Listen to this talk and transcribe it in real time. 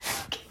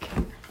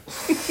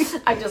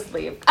I just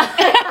leave.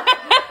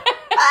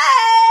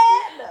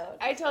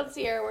 I told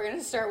Sierra we're going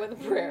to start with a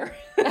prayer.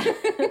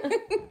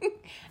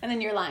 And then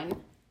your line.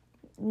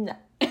 No.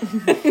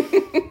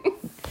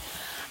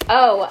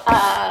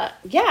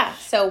 Yeah.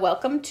 So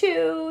welcome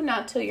to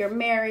Not Till You're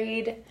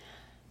Married.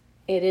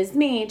 It is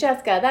me,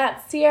 Jessica.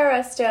 That's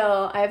Sierra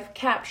still. I've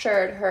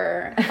captured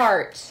her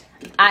heart.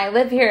 I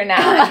live here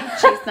now.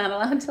 She's not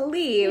allowed to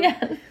leave.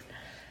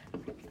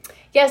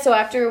 Yeah, so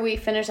after we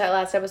finished that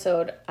last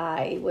episode,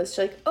 I was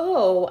like,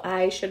 oh,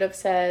 I should have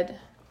said...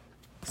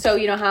 So,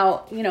 you know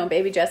how,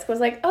 baby Jessica was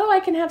like, oh,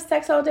 I can have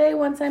sex all day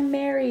once I'm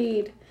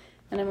married.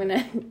 And I'm going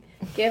to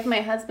give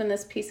my husband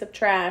this piece of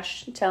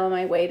trash, tell him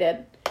I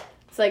waited.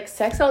 It's like,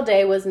 sex all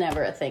day was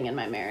never a thing in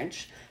my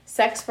marriage.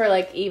 Sex for,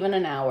 like, even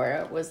an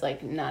hour was,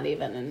 like, not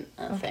even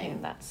a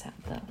thing. That's sad,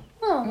 though.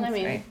 Well, I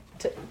mean,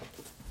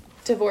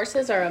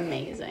 divorces are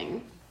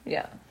amazing.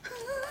 Yeah.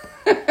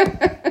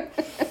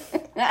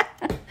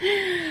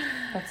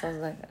 That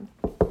sounds like it.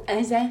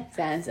 That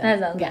sounds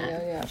like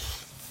yeah.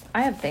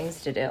 I have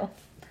things to do.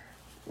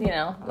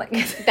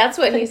 That's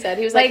what he said.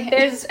 He was like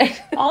there's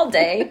all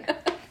day.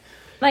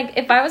 Like,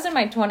 if I was in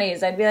my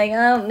 20s, I'd be like,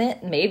 oh,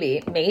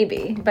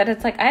 maybe. But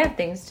it's like, I have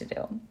things to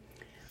do.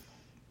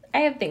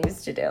 I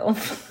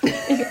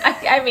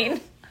mean,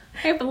 I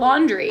have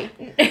laundry.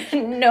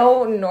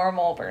 No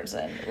normal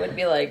person would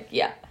be like,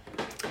 yeah.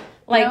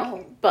 Like,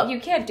 no, but you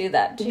can't do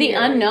that. The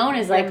unknown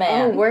is like,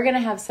 oh, we're going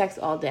to have sex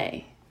all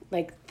day.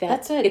 Like,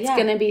 that's it. It's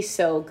going to be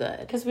so good.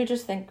 Because we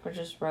just think we're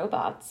just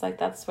robots. Like,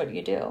 that's what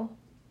you do.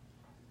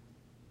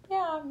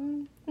 Yeah.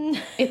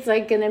 It's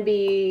like going to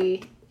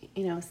be,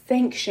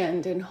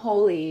 sanctioned and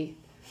holy.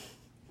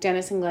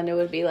 Dennis and Glenda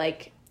would be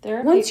like,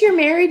 once you're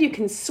married, you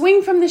can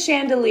swing from the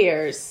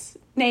chandeliers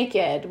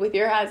naked with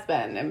your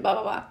husband and blah,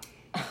 blah, blah.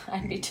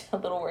 I'd be a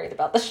little worried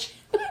about the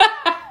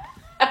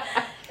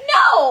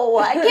No,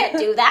 I can't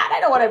do that. I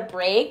don't want to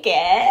break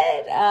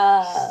it.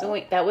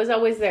 Swing. That was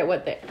always there.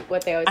 What they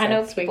always said. I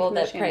know people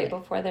that pray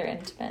before they're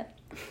intimate.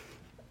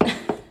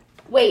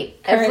 Wait,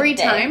 every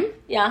time?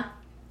 Yeah.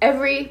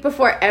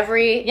 Before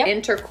every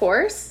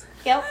intercourse?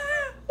 Yep.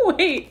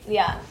 Wait.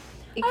 Yeah.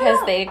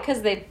 Because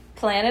they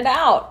plan it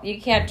out.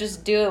 You can't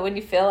just do it when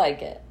you feel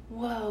like it.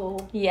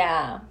 Whoa.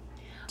 Yeah.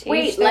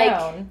 Wait,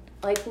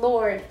 like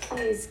Lord,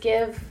 please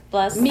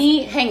bless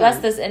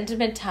this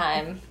intimate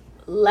time.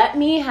 Let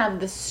me have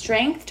the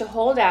strength to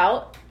hold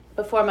out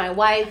before my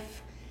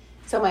wife,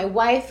 so my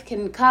wife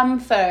can come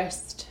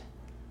first.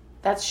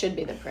 That should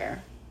be the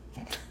prayer.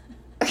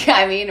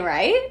 I mean,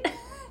 right?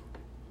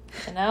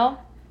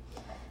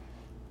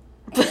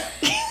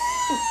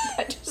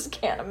 I just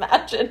can't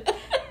imagine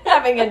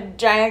having a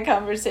giant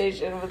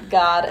conversation with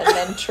God and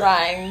then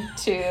trying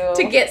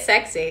to get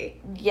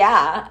sexy.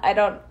 Yeah, I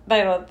don't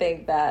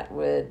think that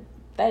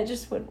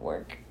just wouldn't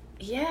work.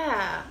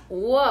 Yeah.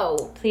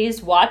 Whoa.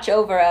 Please watch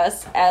over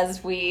us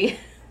as we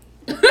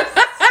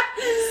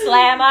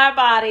slam our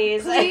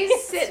bodies.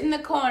 Please sit in the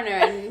corner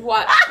and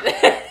watch.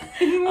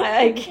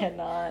 I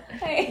cannot.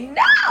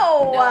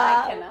 No,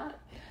 I cannot.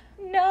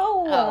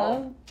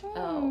 No.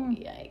 Oh,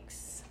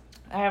 yikes.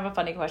 I have a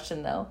funny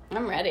question, though.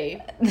 I'm ready.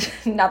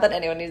 Not that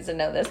anyone needs to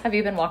know this. Have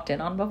you been walked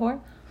in on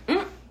before?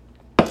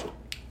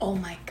 Oh,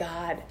 my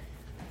God.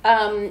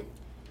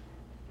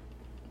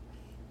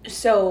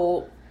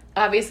 So...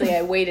 Obviously,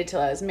 I waited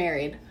till I was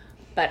married,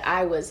 but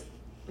I was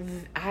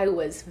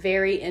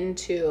very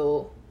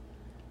into.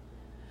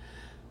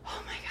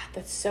 Oh my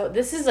God,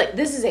 this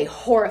is a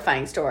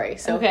horrifying story.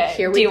 So okay.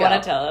 Here we go. Do you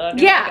want to tell it?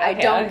 Yeah, I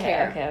don't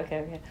care.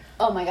 Okay.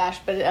 Oh my gosh,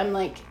 but I'm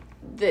like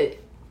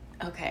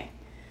okay.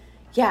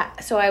 Yeah,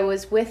 so I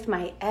was with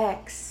my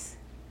ex,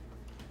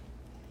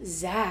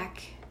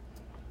 Zach,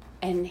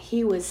 and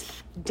he was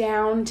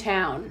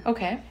downtown.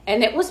 Okay.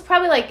 And it was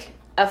probably like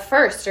a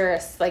first or a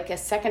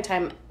second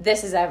time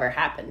this has ever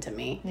happened to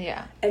me.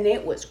 Yeah. And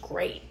it was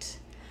great.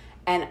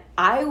 And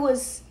I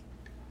was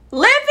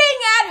living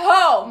at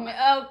home.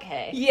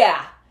 Okay.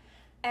 Yeah.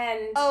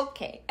 And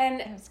okay.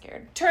 And I'm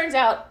scared. Turns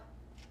out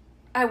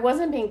I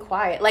wasn't being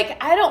quiet. Like,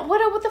 I don't,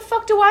 what the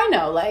fuck do I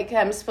know? Like,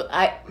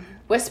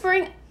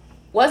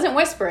 wasn't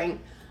whispering.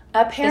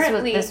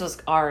 Apparently. This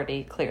was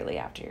already clearly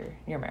after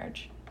your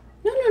marriage.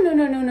 No.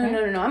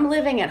 I'm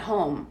living at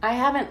home. I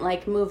haven't,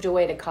 moved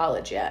away to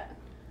college yet.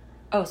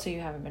 Oh, so you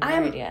haven't been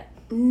married yet?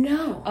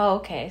 No. Oh,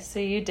 okay. So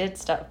you did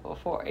stuff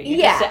before.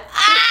 Yeah.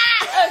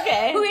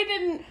 Okay.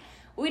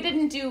 We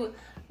didn't do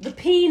the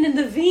peen and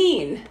the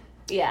veen.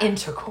 Yeah.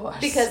 Intercourse.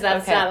 Because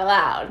that's not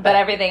allowed. But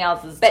everything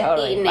else is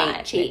totally eating fine.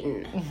 Ain't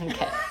cheating.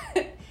 Okay.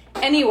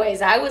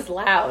 Anyways, I was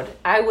loud.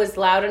 I was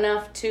loud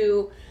enough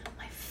to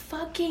my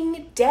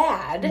fucking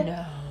dad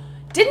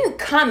didn't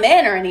come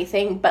in or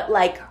anything, but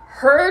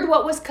heard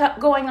what was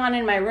going on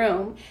in my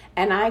room,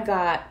 and I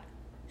got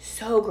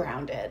so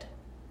grounded.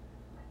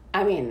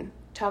 I mean,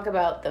 talk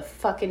about the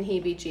fucking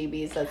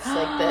heebie-jeebies. That's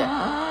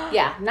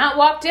not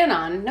walked in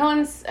on. No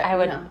one's...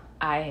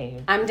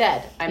 I'm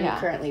dead. I'm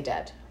currently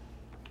dead.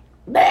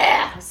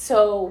 Blah!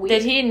 So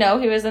Did he know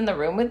he was in the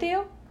room with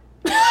you?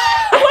 I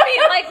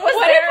mean, what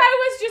if I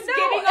was just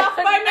getting off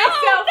by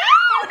myself? No!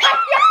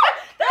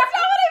 That's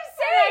not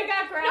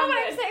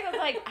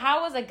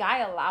was a guy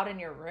allowed in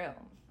your room?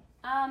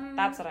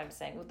 That's what I'm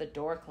saying, with the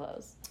door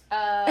closed.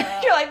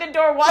 You're like, the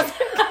door wasn't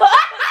closed.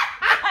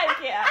 I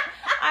can't.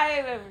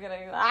 I'm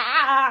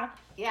gonna...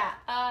 Yeah.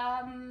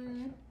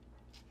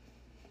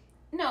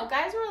 No,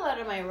 guys were allowed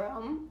in my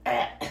room.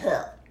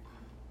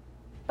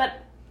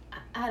 But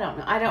I don't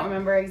know. I don't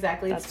remember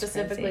exactly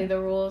specifically the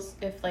rules.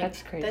 If, like,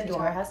 the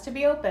door has to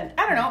be open.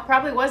 I don't know. It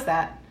probably was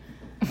that.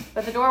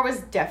 But the door was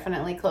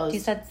definitely closed. You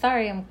said,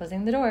 sorry, I'm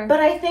closing the door. But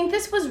I think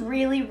this was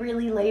really,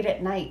 really late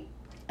at night.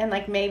 And,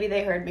 like, maybe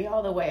they heard me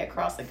all the way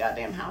across the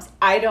goddamn house.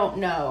 I don't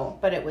know,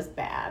 but it was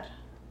bad.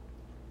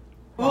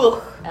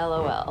 Ugh.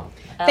 LOL.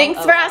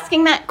 Thanks for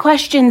asking that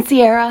question,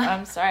 Sierra.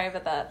 I'm sorry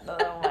about that.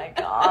 Oh, my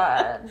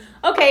God.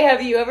 Okay,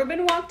 have you ever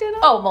been walked in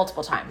on? Oh,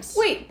 multiple times.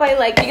 Wait, by,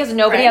 like, because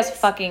nobody friends? has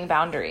fucking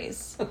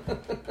boundaries.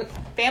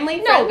 Family?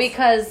 No, friends?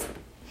 because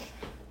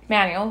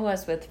Manuel, who I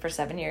was with for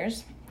 7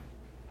 years,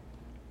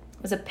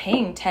 was a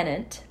paying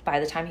tenant by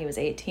the time he was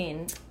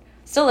 18.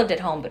 Still lived at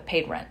home, but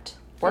paid rent.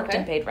 Worked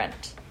and paid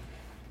rent.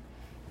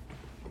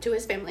 To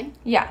his family?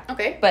 Yeah.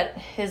 Okay. But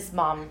his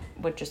mom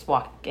would just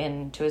walk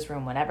into his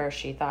room whenever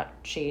she thought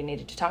she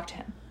needed to talk to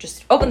him.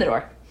 Just open the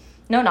door.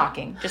 No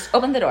knocking. Just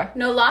open the door.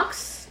 No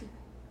locks?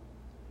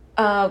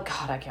 Oh,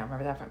 God, I can't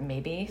remember that.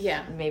 Maybe.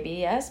 Yeah. Maybe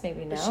yes,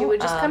 maybe no. She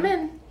would just come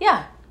in.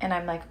 Yeah. And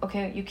I'm like,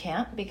 okay, you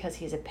can't because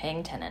he's a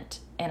paying tenant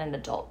and an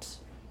adult.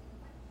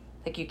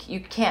 Like, you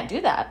can't do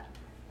that.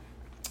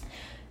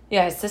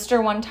 Yeah, his sister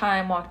one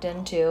time walked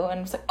in too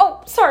and was like,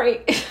 oh,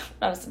 sorry.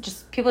 I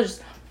was people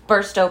just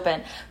burst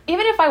open.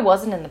 Even if I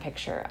wasn't in the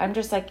picture, I'm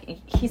just like,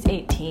 he's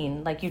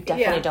 18. Like, you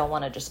definitely don't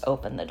want to just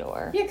open the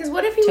door. Yeah, because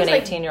what if he to was an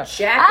like 18-year-old.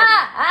 jacking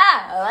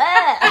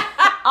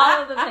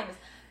all of the things.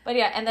 But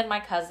yeah, and then my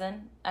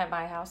cousin at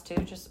my house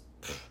too,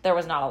 there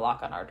was not a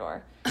lock on our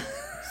door.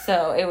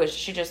 So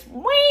she just,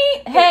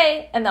 wee,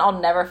 hey, and I'll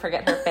never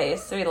forget her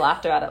face. So we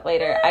laughed about it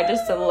later. I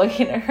just am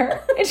looking at her,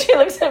 and she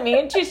looks at me,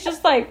 and she's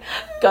just like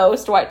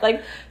ghost white.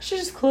 Like, she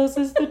just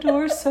closes the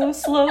door so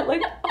slow.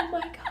 Like, oh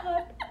my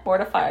God.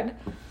 Mortified.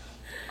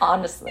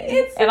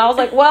 Honestly. And I was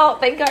like, well,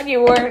 thank God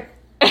you weren't,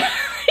 you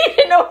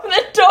didn't open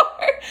the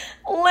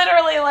door.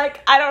 Literally,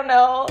 like, I don't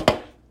know,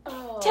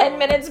 10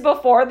 minutes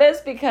before this,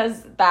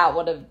 because that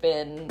would have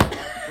been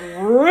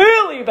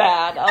really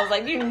bad. I was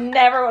like, you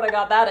never would have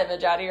got that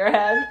image out of your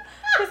head.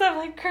 Because I'm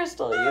like,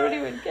 Crystal, you don't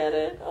even get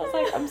it. I was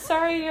like, I'm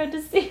sorry you had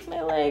to see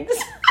my legs.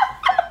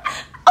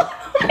 And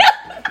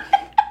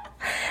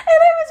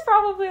I was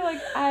probably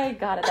like, I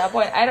got at that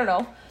point, I don't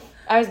know.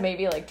 I was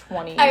maybe like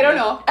 20. I don't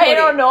know. I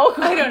don't know.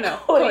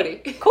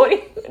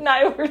 Cody.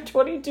 Not over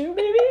 22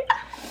 maybe.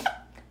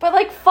 But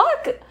like,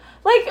 fuck.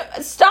 Like,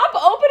 stop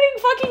opening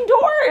fucking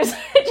doors.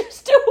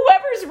 Just do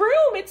whoever's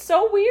room. It's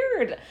so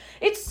weird.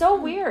 It's so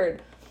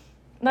weird.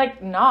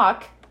 Like,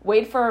 knock,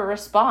 wait for a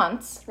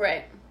response.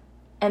 Right.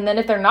 And then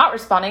if they're not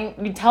responding,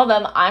 you tell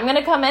them, I'm going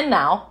to come in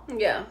now.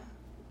 Yeah.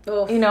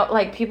 Oof. You know,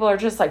 like, people are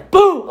just like,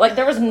 boo! Like,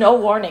 there was no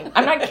warning.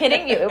 I'm not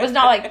kidding you. It was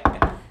not like,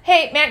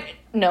 hey, man.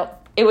 No.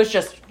 It was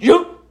just,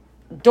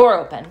 door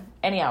open,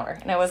 any hour.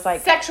 And it was like...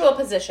 Sexual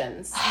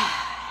positions.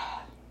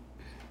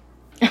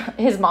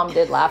 His mom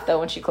did laugh, though,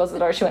 when she closed the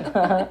door. She went,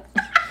 I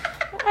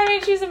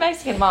mean, she's a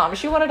Mexican mom.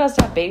 She wanted us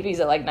to have babies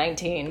at, like,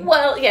 19.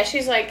 Well, yeah,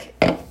 she's like,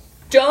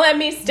 don't let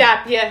me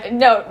stop you.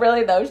 No,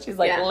 really, though. She's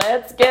like,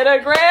 let's get a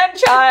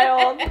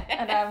grandchild.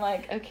 And I'm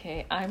like,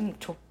 okay, I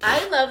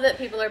love that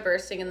people are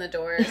bursting in the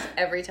doors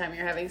every time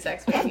you're having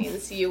sex, which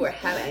means you were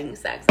having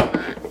sex a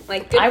lot.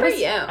 Like, good for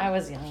you. I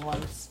was young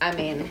once. I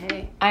mean,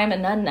 hey. I am a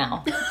nun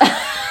now.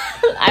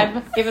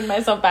 I've given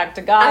myself back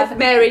to God. I've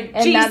married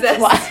Jesus.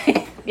 That's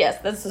why. Yes,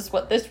 this is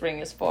what this ring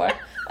is for.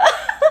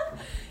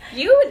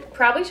 You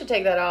probably should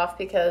take that off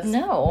because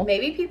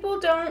maybe people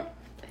don't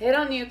hit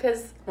on you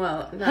because,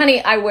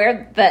 honey, I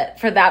wear that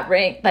for that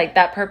ring, like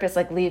that purpose,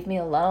 like leave me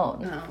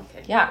alone. Oh,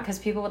 okay. Yeah, because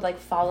people would like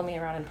follow me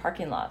around in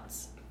parking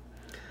lots.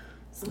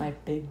 It's my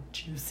big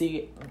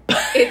juicy.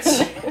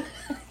 It's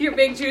your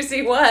big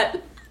juicy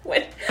what?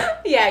 What?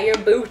 Yeah, your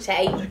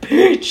booty. My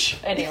peach.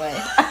 Anyway.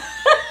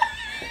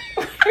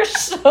 We're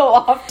so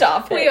off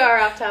topic. We are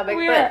off topic,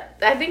 but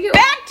I think it was...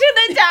 Back to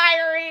the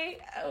diary.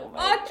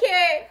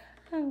 Okay.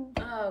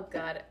 Oh,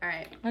 God. All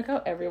right. Look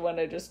how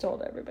I just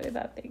told everybody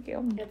that. Thank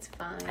you. It's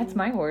fine. That's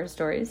my horror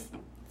stories.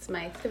 It's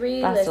my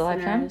 3 Last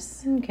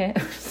listeners. Okay.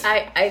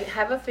 I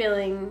have a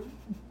feeling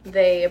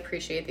they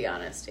appreciate the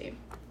honesty.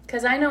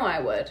 Because I know I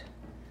would.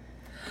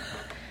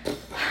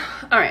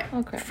 All right.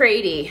 Okay.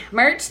 Frady,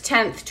 March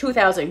 10th,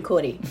 2000,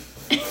 Cody.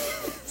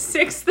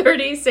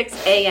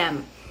 6:36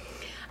 a.m.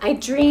 I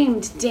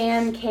dreamed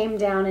Dan came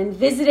down and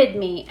visited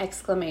me, !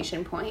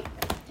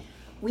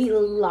 We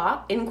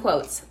locked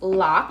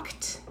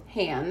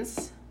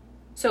hands.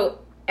 So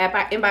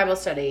in Bible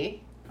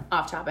study,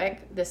 off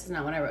topic, this is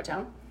not what I wrote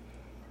down.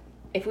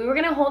 If we were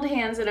going to hold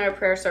hands in our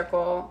prayer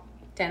circle,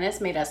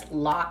 Dennis made us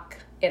lock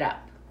it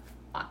up.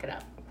 Lock it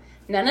up.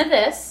 None of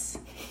this.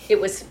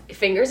 It was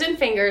fingers and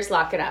fingers,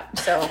 lock it up.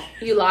 So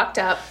you locked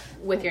up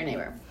with your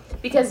neighbor.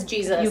 Because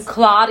Jesus... You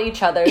clawed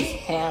each other's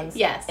hands.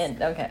 Yes.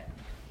 Okay.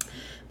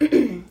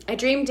 I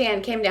dreamed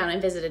Dan came down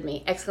and visited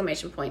me, !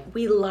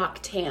 We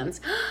locked hands,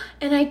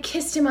 and I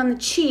kissed him on the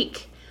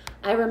cheek.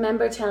 I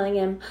remember telling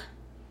him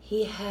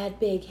he had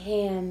big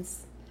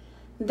hands.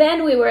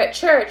 Then we were at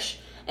church,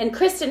 and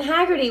Kristen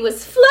Haggerty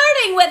was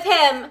flirting with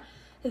him.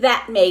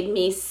 That made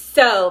me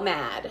so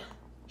mad.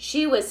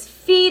 She was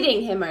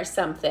feeding him or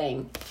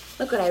something.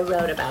 Look what I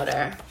wrote about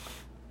her.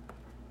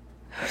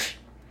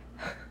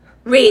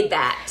 Read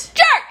that.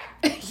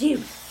 Jerk!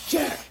 You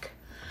jerk.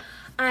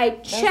 I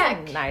checked.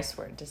 That's a nice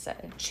word to say.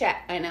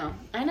 I know.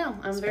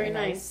 I'm very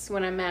nice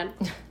when I'm mad.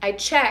 I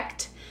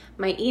checked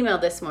my email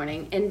this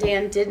morning, and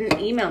Dan didn't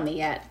email me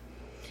yet.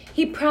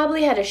 He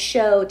probably had a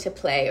show to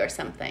play or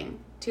something.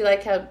 Do you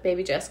like how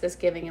baby Jessica's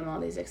giving him all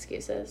these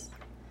excuses?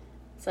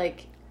 It's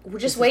like, we'll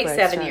just wait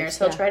 7 years.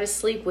 He'll try to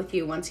sleep with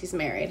you once he's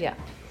married. Yeah.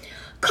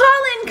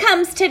 Colin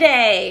comes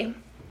today.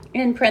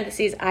 In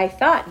parentheses, I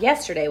thought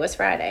yesterday was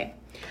Friday.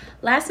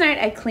 Last night,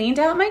 I cleaned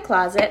out my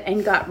closet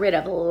and got rid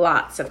of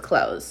lots of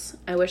clothes.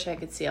 I wish I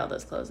could see all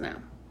those clothes now.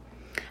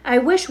 I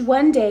wish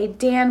one day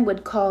Dan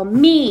would call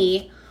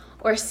me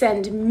or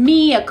send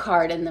me a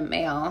card in the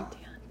mail.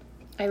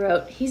 I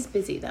wrote, he's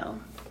busy though.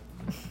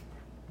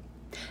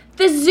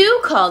 The zoo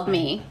called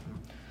me! !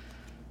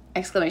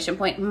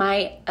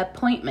 My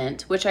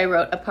appointment, which I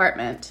wrote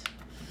apartment.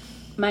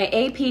 My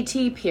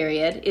APT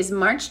period is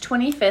March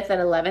 25th at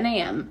 11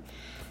 a.m.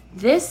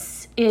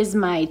 This is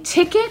my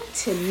ticket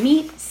to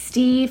meet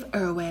Steve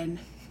Irwin.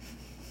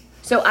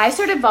 So I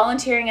started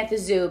volunteering at the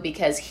zoo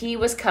because he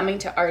was coming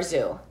to our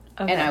zoo.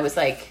 Okay. And I was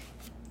like,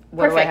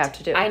 what do I have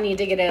to do? I need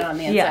to get in on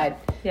the inside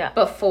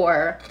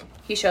before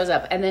he shows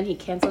up. And then he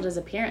canceled his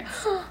appearance.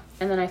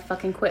 And then I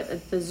fucking quit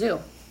at the zoo.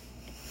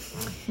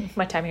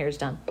 My time here is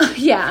done.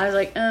 Yeah, I was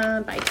like,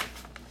 bye.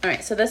 All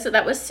right, so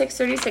that was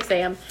 6:36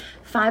 a.m.,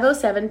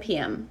 5:07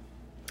 p.m.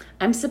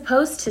 I'm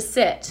supposed to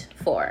sit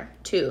for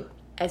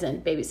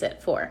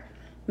babysit for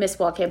Miss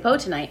Walcampo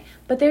tonight,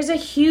 but there's a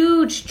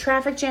huge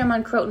traffic jam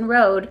on Croton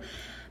Road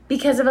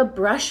because of a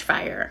brush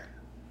fire.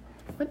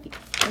 What?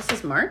 This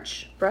is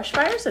March? Brush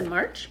fires in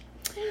March?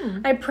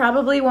 I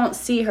probably won't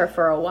see her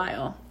for a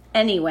while.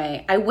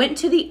 Anyway, I went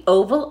to the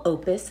Oval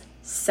Opus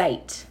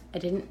site. I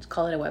didn't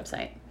call it a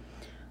website.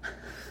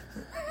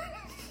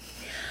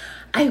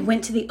 I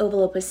went to the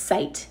Oval Opus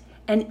site,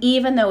 and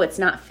even though it's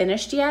not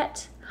finished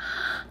yet,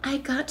 I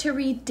got to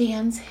read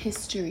Dan's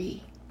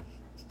history.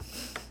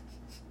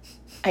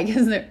 I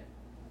guess they're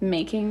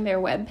making their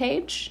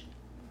webpage.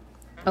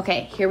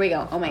 Okay, here we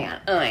go. Oh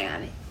my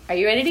god. Are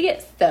you ready to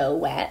get so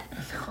wet?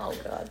 Oh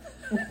god.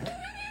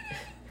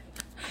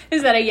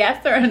 Is that a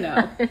yes or a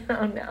no?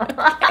 Oh no.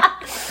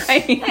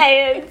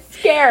 I am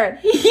scared.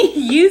 He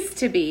used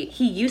to be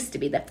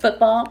the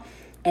football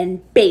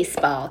and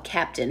baseball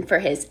captain for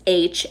his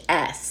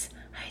HS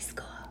high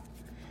school. !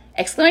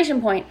 I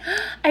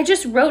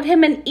just wrote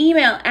him an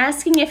email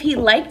asking if he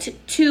liked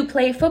to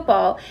play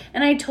football,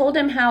 and I told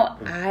him how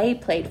I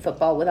played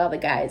football with all the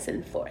guys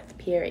in 4th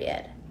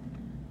period.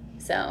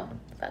 So,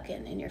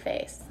 fucking in your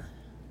face.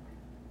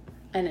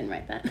 I didn't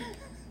write that.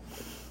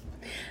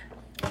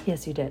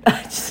 Yes, you did.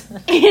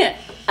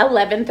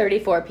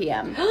 11:34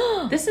 p.m.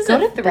 This is a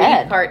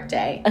 3-part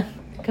day.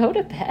 Go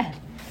to bed.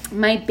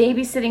 My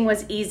babysitting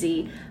was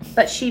easy,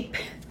 but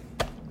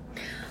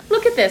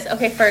look at this.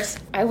 Okay, first,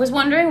 I was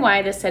wondering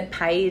why this said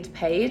paid.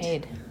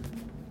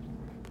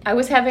 I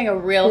was having a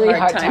really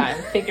hard time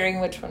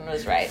figuring which one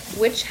was right.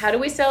 How do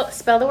we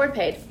spell the word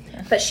paid?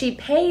 But she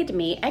paid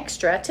me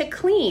extra to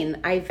clean.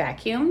 I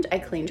vacuumed, I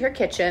cleaned her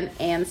kitchen,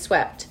 and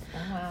swept. Oh,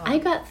 wow. I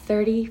got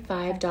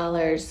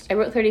 $35. I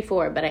wrote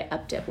 $34, but I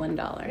upped it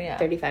 $1. Yeah.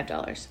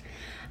 $35.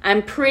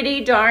 I'm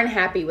pretty darn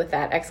happy with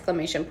that! !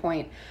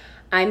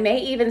 I may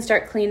even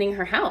start cleaning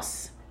her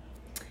house.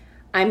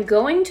 I'm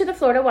going to the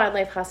Florida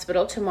Wildlife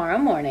Hospital tomorrow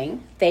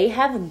morning. They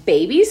have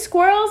baby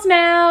squirrels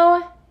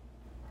now.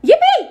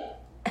 Yippee!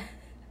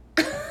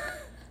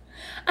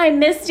 I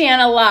miss Dan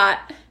a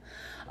lot.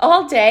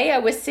 All day I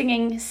was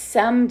singing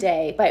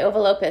Someday by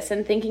Oval Opus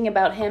and thinking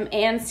about him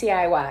and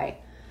CIY.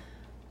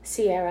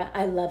 Sierra,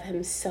 I love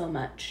him so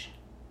much.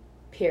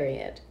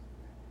 Period.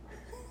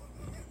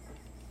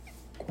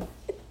 I'm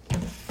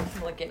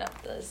looking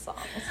up the songs.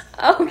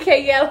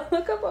 Okay, yeah,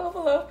 look up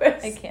Oval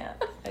Opus. I can't.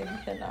 I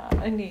cannot.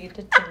 I need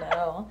to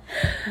know.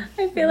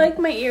 I feel like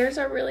my ears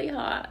are really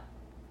hot.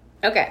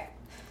 Okay.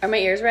 Are my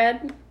ears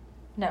red?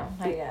 No,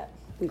 not yet.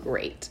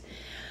 Great.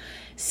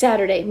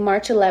 Saturday,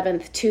 March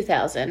 11th,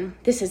 2000.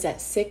 This is at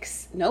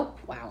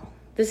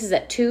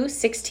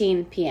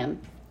 2:16 p.m.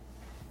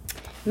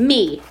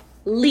 Me,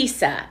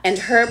 Lisa, and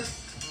her...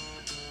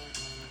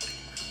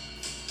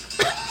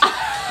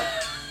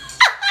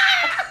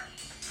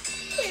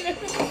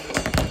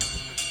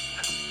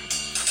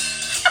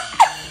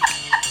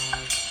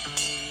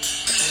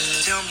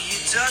 Tell me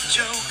it's a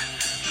joke,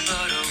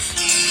 but a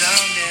fool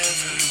I'll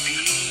never be.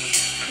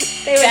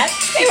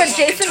 They were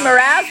Jason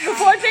Mraz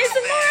before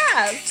Jason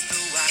Mraz.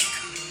 Though I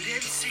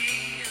couldn't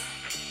see.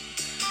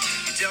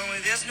 You tell me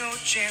there's no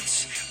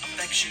chance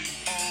affection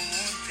on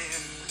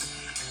them.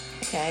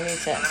 Okay, I need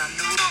to.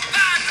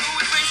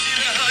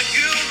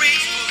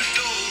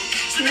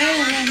 No,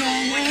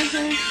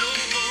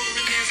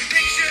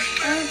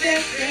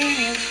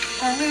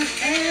 On the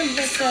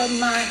canvas of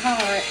my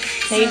heart.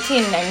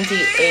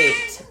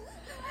 1898.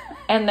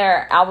 And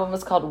their album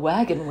was called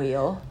Wagon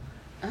Wheel.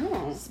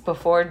 Oh. It's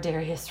before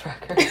Darius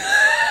Rucker.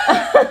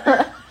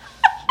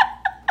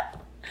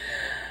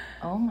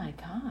 Oh my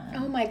god.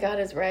 Oh my god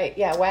is right.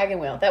 Yeah, Wagon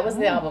Wheel. That was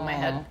the album I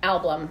had.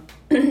 Album.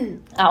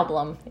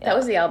 Album. Yeah. That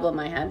was the album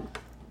I had.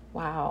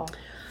 Wow.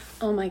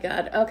 Oh my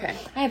god. Okay.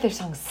 I have their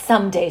song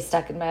Someday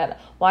stuck in my head.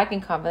 Well, I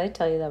can confidently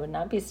tell you that would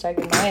not be stuck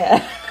in my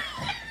head.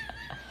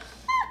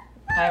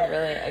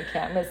 I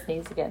can't. I'm gonna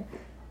sneeze again.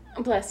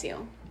 Bless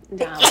you.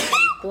 No.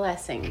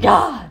 Blessing.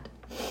 God.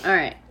 All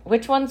right.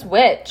 Which one's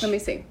which? Let me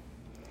see.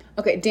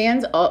 Okay,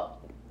 Dan's. Oh,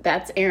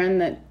 that's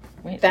Aaron.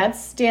 Wait.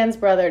 That's Dan's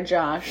brother,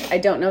 Josh. I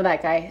don't know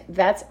that guy.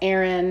 That's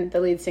Aaron, the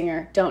lead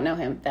singer. Don't know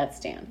him. That's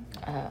Dan.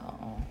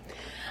 Oh.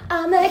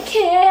 On the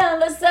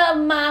canvas of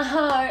my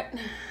heart.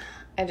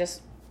 I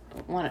just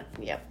want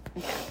to. Yep.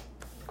 Okay.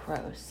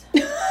 Gross.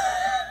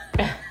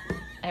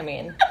 I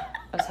mean,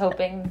 I was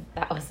hoping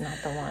that was not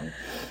the one.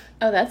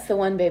 Oh, that's the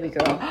one, baby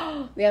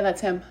girl. Yeah,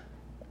 that's him.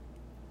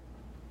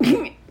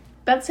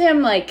 That's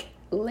him, like,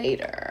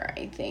 later,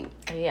 I think.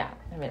 Yeah,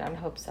 I mean, I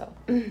hope so.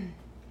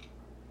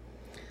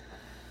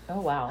 Oh,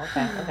 wow.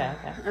 Okay.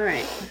 All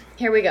right,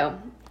 here we go.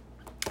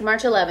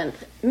 March 11th.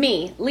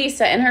 Me,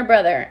 Lisa, and her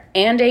brother,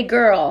 and a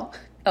girl.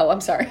 Oh, I'm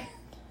sorry.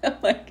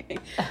 Okay.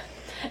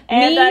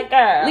 And Me, a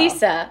girl.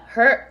 Lisa,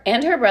 her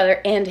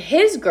brother, and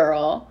his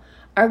girl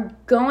are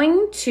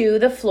going to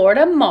the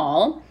Florida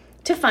Mall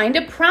to find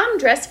a prom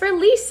dress for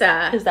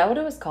Lisa. Is that what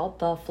it was called?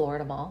 The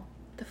Florida Mall?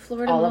 The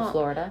Florida All Mall. of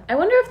Florida? I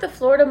wonder if the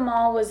Florida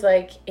Mall was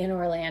like in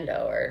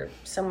Orlando or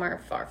somewhere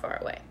far, far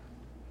away.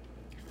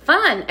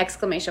 Fun!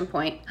 Exclamation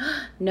point.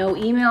 No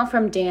email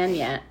from Dan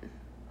yet.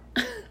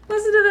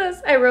 Listen to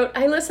this.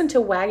 I listen to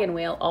Wagon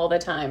Wheel all the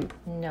time.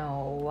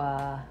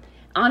 No.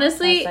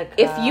 Honestly, Jessica.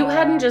 if you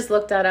hadn't just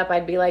looked that up,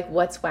 I'd be like,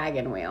 what's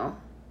Wagon Wheel?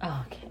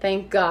 Oh, okay.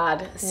 Thank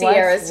God.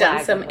 Sierra's done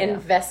Wagon some Wheel?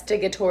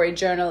 investigatory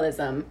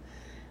journalism.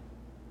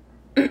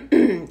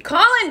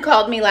 Colin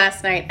called me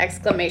last night!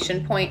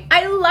 Exclamation point.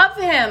 I love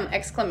him!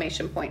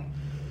 Exclamation point.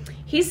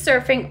 He's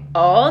surfing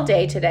all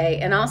day today,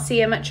 and I'll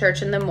see him at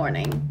church in the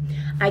morning.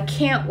 I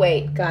can't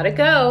wait. Gotta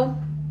go.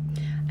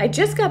 I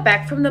just got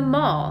back from the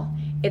mall.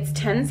 It's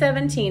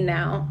 10:17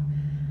 now.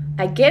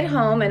 I get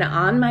home, and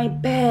on my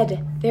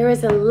bed, there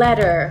is a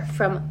letter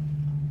from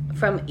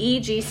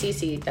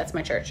EGCC. That's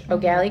my church.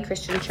 O'Galley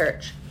Christian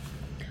Church.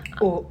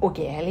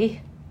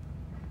 O'Galley?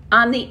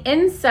 On the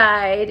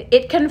inside,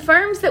 it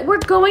confirms that we're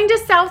going to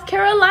South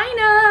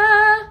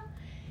Carolina.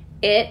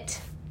 It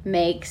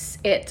makes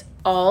it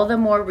all the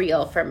more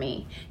real for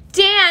me.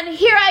 Dan,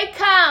 here I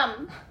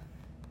come.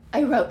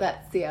 I wrote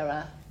that,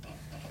 Sierra.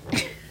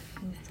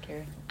 I'm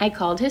scared. I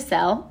called his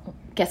cell.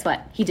 Guess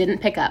what? He didn't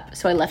pick up,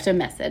 so I left a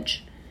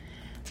message.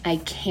 I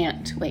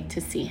can't wait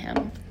to see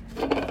him.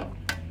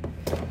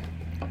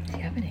 What's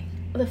happening?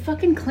 The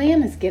fucking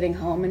clan is getting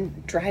home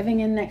and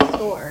driving in next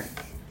door.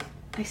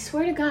 I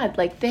swear to God,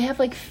 like, they have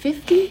like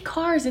 50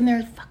 cars in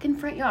their fucking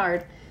front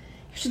yard.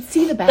 You should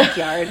see the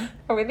backyard.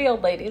 Are we the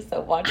old ladies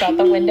that walk out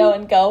the window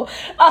and go,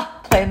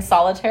 playing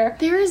solitaire?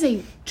 There is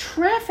a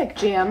traffic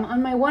jam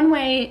on my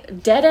one-way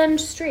dead-end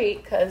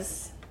street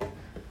because...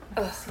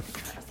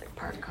 Classic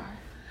park car.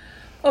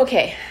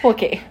 Okay.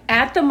 Okay.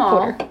 At the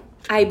mall, Quarter.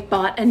 I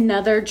bought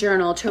another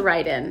journal to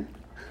write in.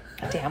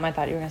 Damn, I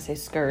thought you were going to say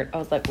skirt. I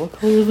was like, what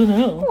color is it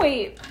now?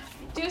 Wait.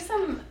 Do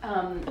some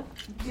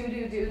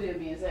do-do-do-do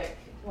music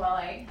while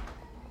I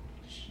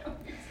show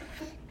you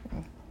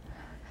something.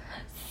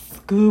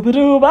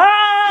 Scooba-dooba!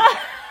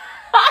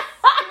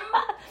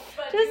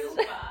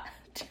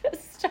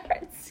 Just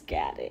start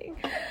scatting.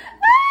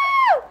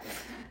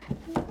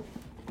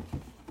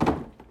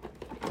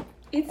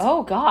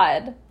 Oh,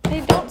 God.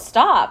 They don't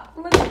stop.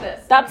 Look at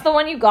this. That's the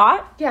one you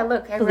got? Yeah,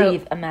 look, I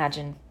Believe, wrote...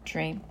 imagine,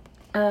 dream.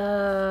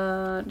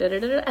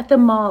 At the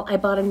mall, I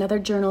bought another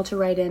journal to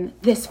write in.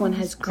 This one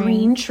has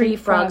green tree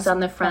frogs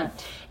on the front.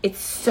 It's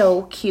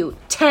so cute.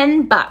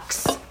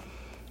 $10.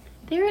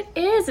 There it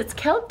is. It's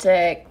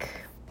Celtic.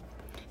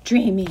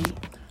 Dreamy.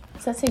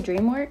 Does that say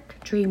Dreamwork?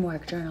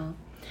 Dreamwork journal.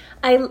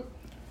 Oh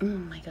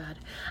my God.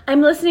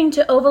 I'm listening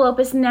to Oval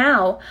Opus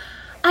now.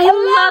 I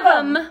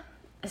love him.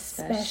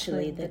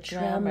 Especially the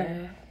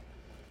drummer.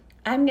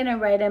 I'm going to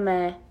write him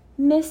a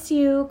miss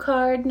you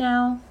card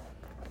now.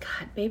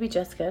 God, baby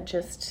Jessica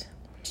just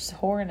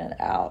whoring it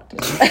out.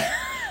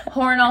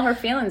 whoring all her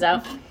feelings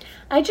out.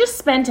 I just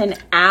spent an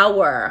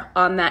hour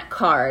on that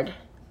card.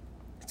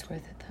 It's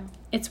worth it, though.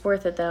 It's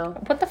worth it, though.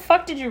 What the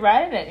fuck did you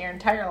write it in your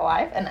entire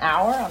life? An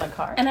hour on a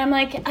card? And I'm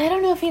like, I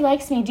don't know if he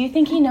likes me. Do you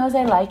think he knows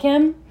I like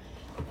him?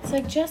 It's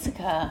like,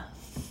 Jessica,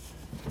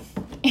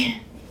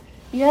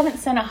 you haven't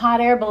sent a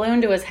hot air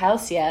balloon to his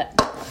house yet.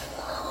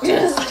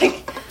 Just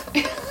like...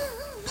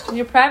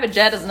 Your private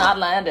jet has not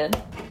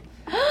landed.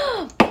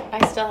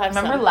 I still have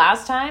Remember some.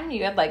 last time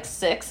you had like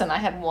 6 and I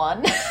had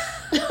 1?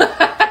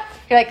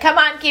 You're like, come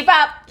on, keep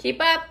up.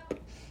 Keep up.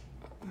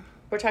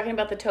 We're talking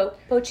about the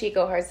Topo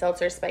Chico Hard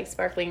Seltzer Spiked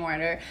Sparkling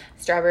Water,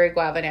 strawberry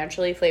guava,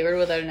 naturally flavored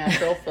with other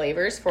natural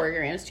flavors, 4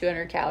 grams,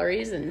 200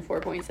 calories, and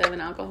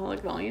 4.7 alcoholic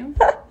volume.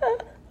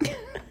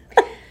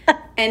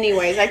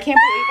 Anyways, I can't believe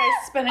I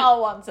spent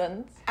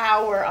an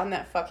hour on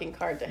that fucking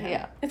card to him.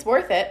 Yeah. It's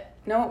worth it.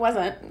 No, it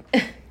wasn't.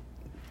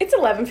 It's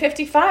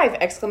 11:55!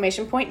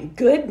 Exclamation point.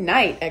 Good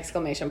night!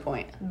 Exclamation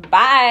point.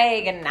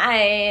 Bye. Good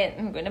night.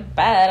 I'm going to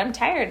bed. I'm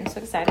tired. I'm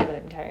so excited, but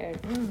I'm tired.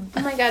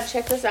 Oh my god,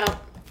 check this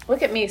out.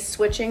 Look at me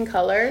switching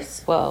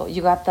colors. Whoa,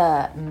 you got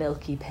the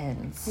milky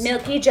pins.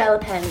 Milky gel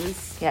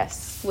pens.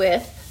 Yes.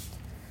 With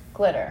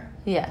glitter.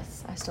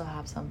 Yes, I still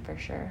have some for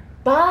sure.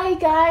 Bye,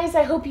 guys.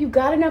 I hope you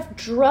got enough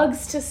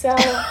drugs to sell.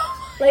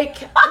 Like,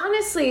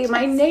 honestly,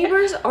 my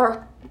neighbors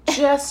are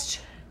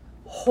just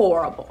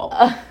horrible.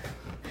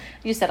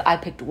 You said I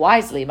picked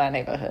wisely my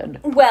neighborhood.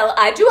 Well,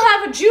 I do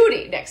have a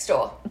Judy next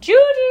door. Judy!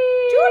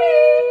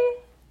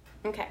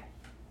 Okay.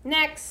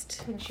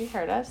 Next. Think she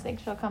heard us? Think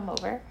she'll come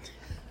over?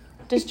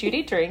 Does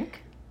Judy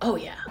drink? Oh,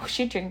 yeah. Will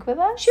she drink with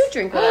us? She would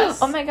drink with us.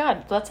 Oh my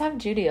god, let's have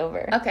Judy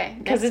over. Okay.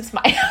 Because it's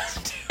my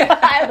house.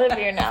 I live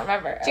here now,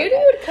 remember? Judy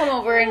would come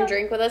over and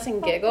drink with us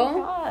and giggle. Oh my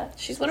God.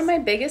 She's one of my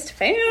biggest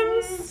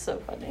fans. So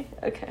funny.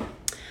 Okay.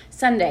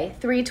 Sunday,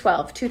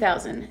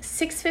 3/12/2000,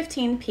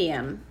 6:15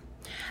 p.m.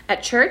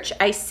 At church,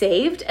 I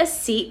saved a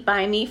seat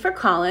by me for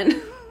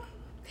Colin,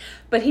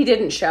 but he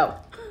didn't show.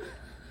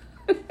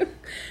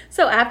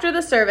 So after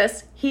the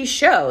service, he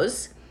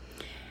shows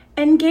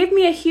and gave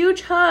me a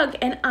huge hug,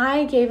 and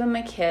I gave him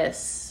a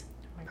kiss,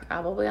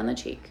 probably on the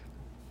cheek.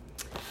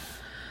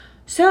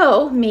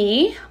 So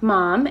me,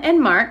 Mom, and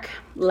Mark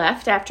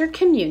left after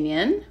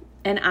communion,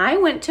 and I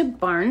went to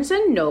Barnes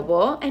 &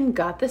 Noble and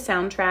got the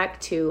soundtrack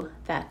to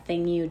That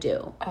Thing You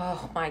Do.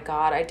 Oh my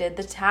god, I did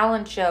the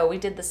talent show. We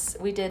did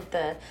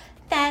the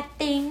That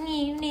Thing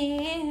You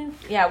Knew.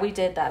 Yeah, we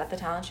did that at the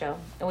talent show.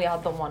 And we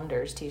had the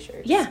Wonders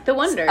t-shirts. Yeah, The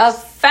Wonders. A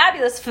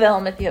fabulous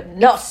film if you have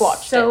not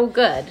watched it. So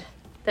good.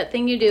 That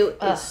Thing You Do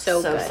is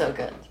so good. So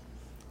good.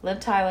 Liv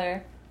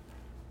Tyler,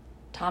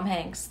 Tom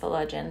Hanks, the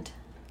legend.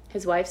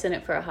 His wife's in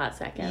it for a hot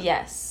second.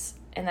 Yes.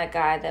 And that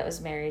guy that was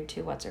married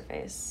to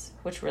What's-Her-Face,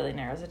 which really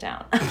narrows it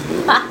down.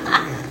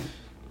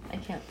 I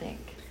can't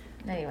think.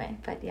 Anyway,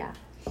 but yeah.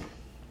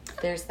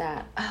 There's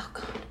that. Oh,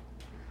 God.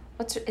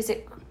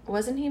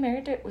 Was he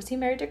married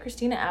to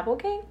Christina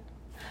Applegate?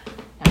 Now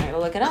I gotta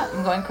look it up.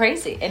 I'm going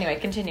crazy. Anyway,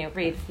 continue.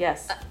 Read.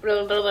 Yes.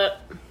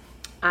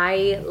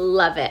 I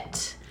love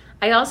it.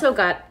 I also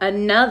got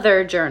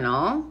another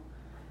journal.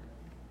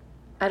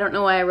 I don't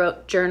know why I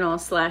wrote journal /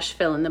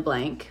 fill in the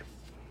blank.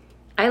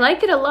 I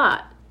like it a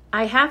lot.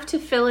 I have to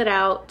fill it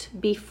out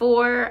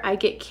before I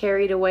get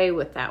carried away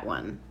with that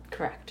one.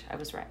 Correct. I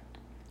was right.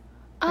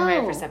 Oh. I'm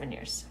married for 7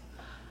 years.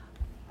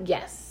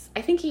 Yes.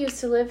 I think he used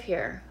to live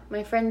here.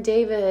 My friend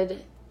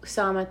David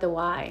saw him at the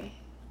Y.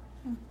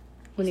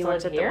 When he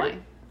worked at the Y.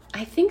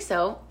 I think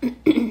so.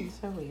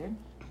 So weird.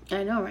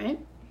 I know, right?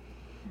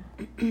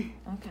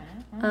 Okay.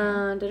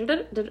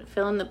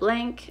 Fill in the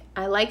blank.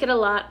 I like it a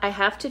lot. I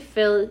have to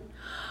fill...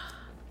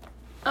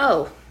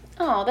 Oh,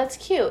 that's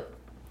cute.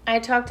 I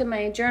talked in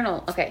my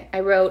journal. Okay, I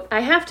wrote,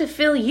 I have to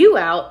fill you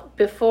out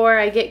before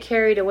I get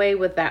carried away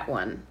with that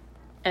one.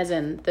 As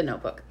in the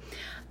notebook.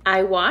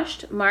 I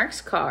washed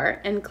Mark's car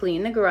and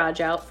cleaned the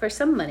garage out for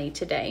some money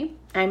today.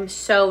 I'm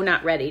so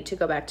not ready to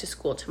go back to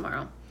school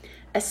tomorrow.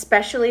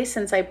 Especially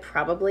since I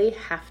probably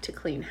have to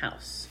clean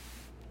house.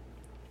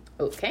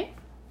 Okay.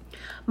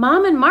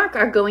 Mom and Mark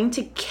are going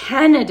to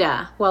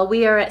Canada while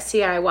we are at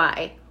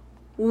CIY.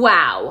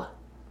 Wow.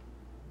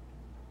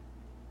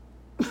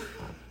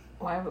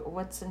 Why?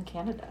 What's in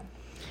Canada?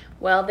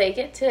 Well, they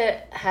get to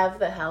have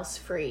the house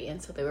free,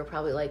 and so they were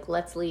probably like,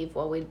 let's leave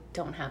while we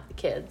don't have the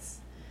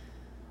kids.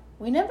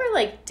 We never,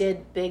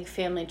 did big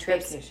family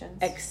trips. Vacations.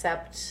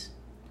 Except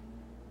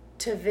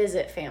to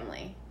visit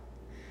family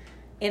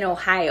in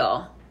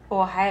Ohio.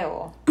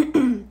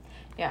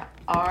 Yeah,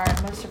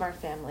 most of our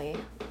family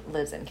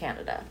lives in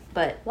Canada.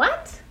 But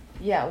What?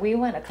 yeah, we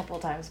went a couple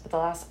of times, but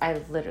I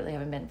literally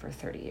haven't been for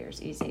 30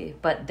 years, easy.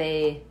 But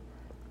they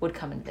would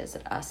come and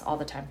visit us all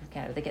the time from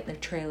Canada. They get in their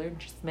trailer and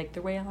just make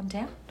their way on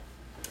down.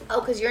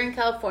 Oh, because you're in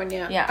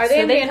California. Yeah. Are they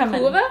so in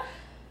Vancouver?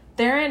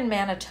 They're in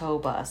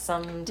Manitoba,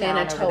 some town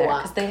over there.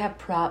 Because they have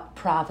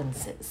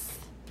provinces.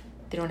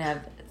 They don't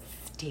have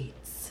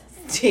states.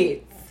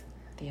 States.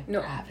 They have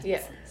No, provinces.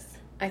 yeah.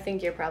 I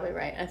think you're probably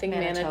right. I think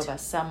Manitoba,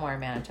 somewhere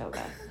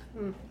Manitoba.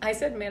 I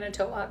said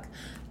Manitowoc.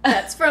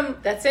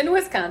 That's in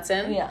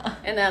Wisconsin. Yeah.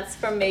 And that's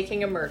from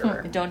Making a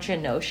Murderer. Don't you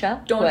know,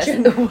 Kenosha?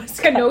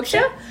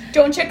 Kenosha?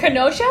 Don't you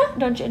Kenosha?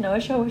 Don't you know,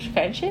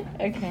 Wisconsin?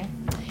 Okay.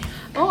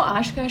 Oh,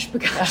 Oshkosh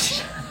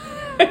Bagosh.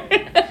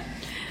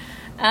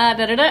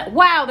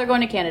 Wow, they're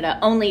going to Canada.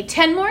 Only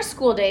 10 more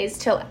school days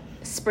till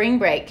spring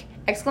break!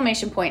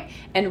 Exclamation point.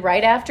 And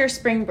right after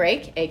spring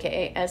break,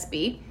 aka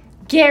SB,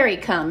 Gary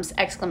comes!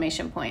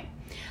 Exclamation point.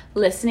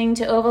 Listening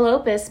to Oval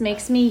Opus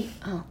makes me...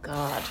 Oh,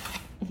 God.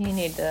 You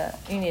need to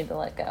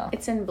let go.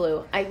 It's in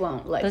blue. I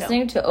won't let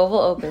Listening to Oval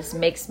Opus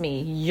makes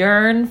me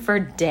yearn for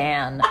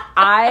Dan.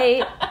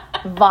 I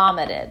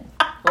vomited.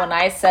 when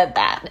I said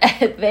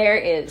that. There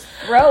is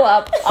throw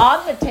up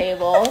on the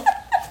table.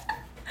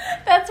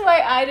 That's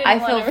why I didn't I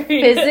want feel to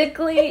read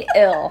physically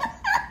ill.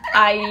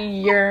 I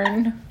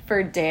yearn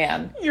for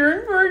Dan.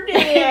 Yearn for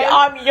Dan.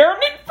 I'm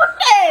yearning for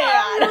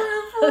Dan.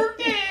 Yearn for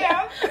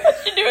Dan.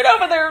 What you doing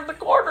over there in the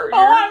corner?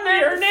 I'm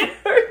yearning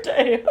for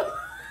Dan.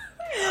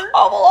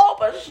 Oval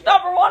Opus,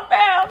 #1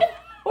 band.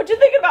 What you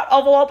thinking about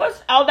Oval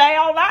Opus? All day,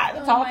 all night.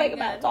 That's all I think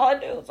about. That's all I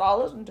do. That's all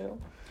I listen to.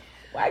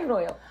 Wagon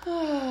wheel.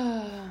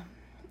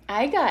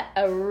 I got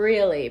a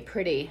really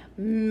pretty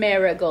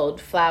marigold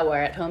flower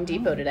at Home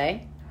Depot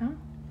today. Huh?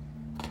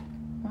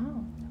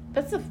 Wow.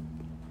 That's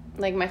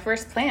my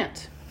first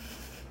plant.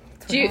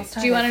 Do you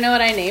Fucking. want to know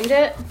what I named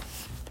it?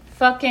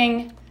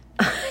 Fucking.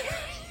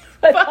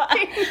 I thought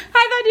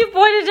you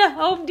pointed to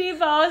Home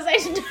Depot. I was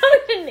like, no,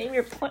 you didn't name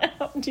your plant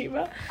Home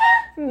Depot.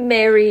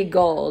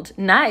 Marigold.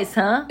 Nice,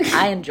 huh?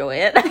 I enjoy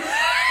it.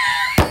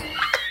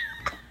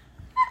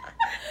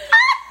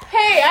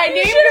 Hey, I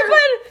named it.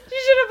 You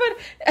should have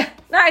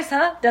put, nice,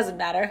 huh? Doesn't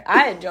matter.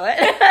 I enjoy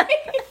it.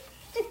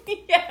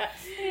 Yeah.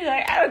 He's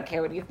like, I don't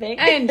care what you think.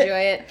 I enjoy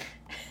it.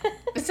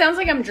 It sounds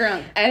like I'm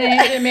drunk. I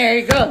named it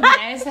marigold.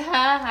 Nice, huh?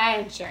 I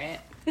enjoy it.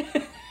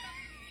 It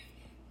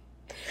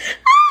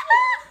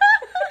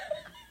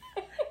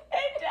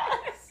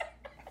does.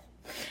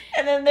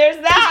 And then there's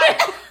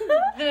that.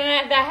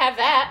 Then I have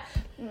that.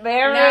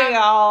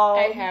 Marigold.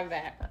 I have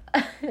that.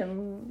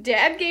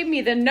 Dad gave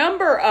me the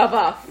number of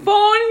a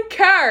phone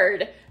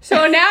card,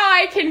 so now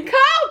I can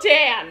call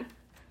Dan.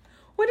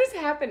 What is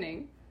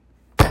happening?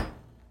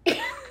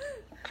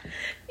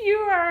 You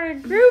are a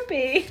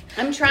groupie.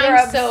 I'm trying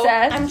You're so.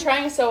 obsessed. I'm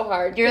trying so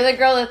hard. You're the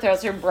girl that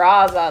throws her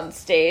bras on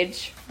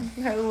stage.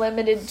 Her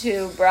limited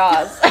to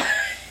bras.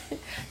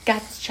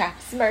 Guts,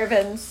 Chaps,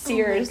 Mervyn,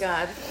 Sears. Oh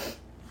my God.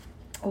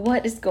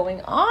 What is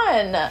going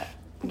on?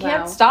 You Wow.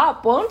 can't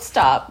stop, won't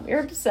stop.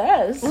 You're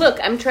obsessed. Look,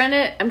 I'm trying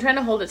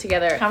to hold it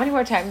together. How many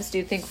more times do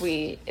you think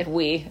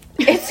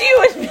it's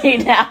you and me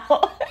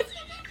now.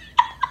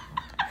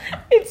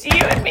 It's you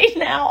and me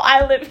now.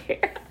 I live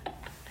here.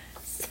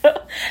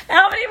 So,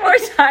 how many more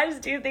times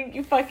do you think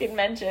you fucking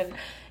mention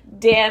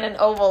Dan and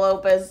Oval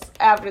Opus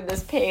after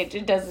this page?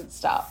 It doesn't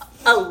stop.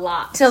 A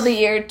lot. Till the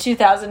year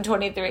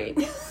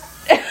 2023.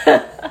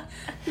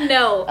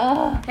 No.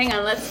 Hang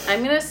on.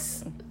 I'm gonna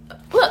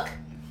look.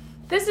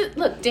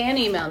 Look. Dan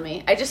emailed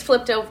me. I just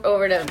flipped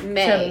over to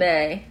May. To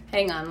May.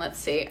 Hang on. Let's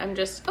see. I'm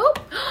just. Oh,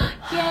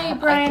 yay,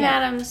 Brian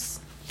Adams.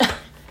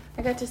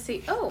 I got to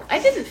see. Oh, I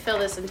didn't fill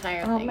this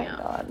entire Oh thing my out.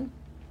 God.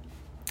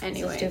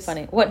 Anyways, This is too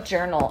funny. What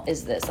journal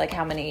is this? Like,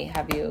 how many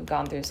have you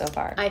gone through so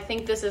far? I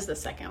think this is the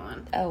second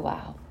one. Oh,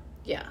 wow.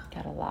 Yeah.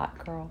 Got a lot,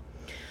 girl.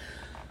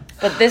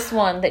 But this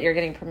one that you're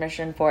getting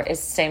permission for is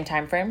the same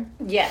time frame?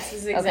 Yes,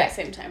 it's the exact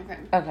same time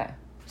frame. Okay.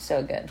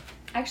 So good.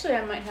 Actually,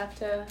 I might have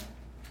to.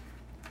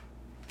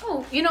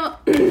 Oh, you know,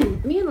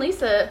 me and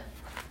Lisa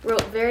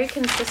wrote very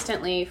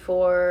consistently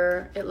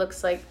for, it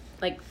looks like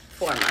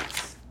 4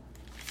 months.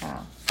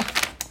 Wow.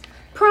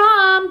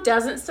 Prom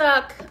doesn't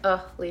suck.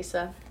 Oh,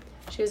 Lisa.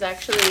 She was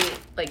actually,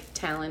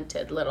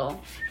 talented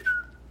little.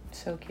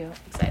 So cute.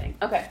 Exciting.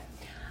 Okay.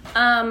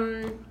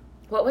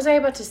 What was I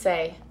about to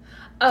say?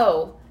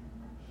 Oh,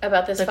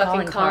 about this The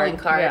fucking calling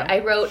card. Yeah. I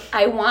wrote,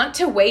 I want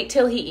to wait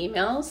till he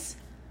emails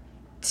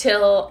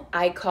till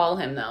I call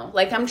him, though.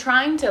 I'm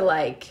trying to,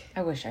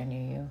 I wish I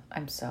knew you.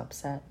 I'm so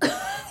upset.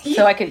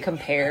 So I could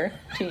compare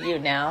to you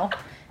now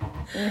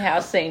and how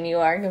sane you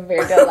are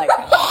compared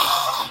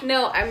to,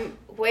 No, I'm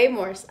way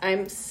more. I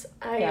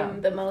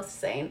am the most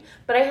sane.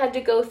 But I had to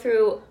go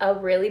through a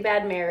really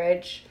bad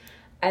marriage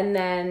and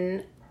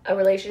then a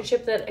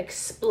relationship that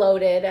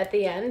exploded at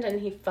the end, and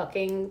he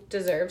fucking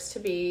deserves to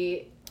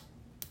be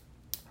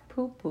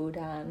poo-pooed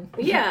on.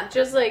 Yeah,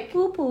 just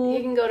poo-poo.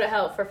 He can go to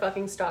hell for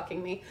fucking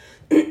stalking me.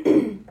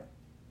 And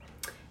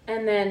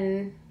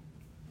then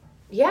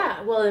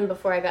and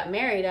before I got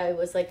married, I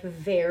was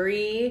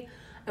very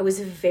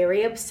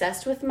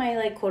obsessed with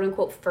my quote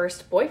unquote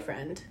first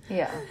boyfriend.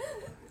 Yeah.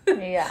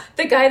 Yeah.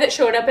 The guy that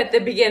showed up at the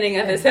beginning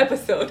of this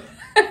episode.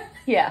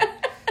 Yeah.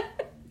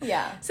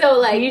 Yeah.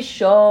 So he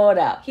showed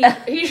up.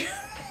 He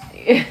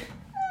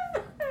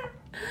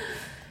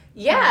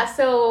Yeah,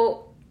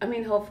 so I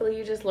mean, hopefully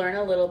you just learn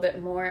a little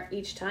bit more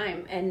each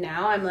time. And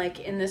now I'm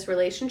in this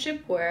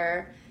relationship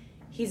where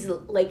he's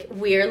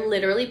we're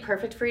literally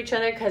perfect for each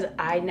other because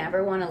I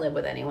never want to live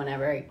with anyone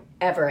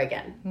ever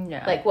again. No.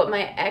 What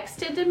my ex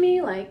did to me,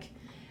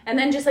 and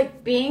then just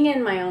being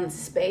in my own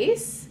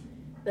space,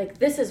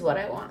 this is what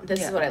I want.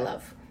 This is what I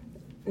love.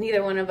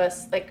 Neither one of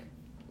us,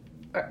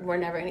 we're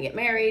never going to get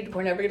married.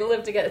 We're never going to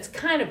live together. It's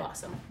kind of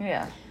awesome.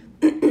 Yeah.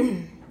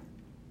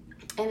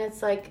 And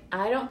it's I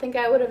don't think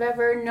I would have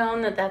ever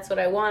known that that's what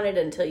I wanted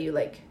until you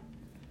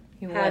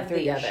You have went through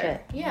the your other.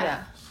 shit.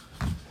 Yeah.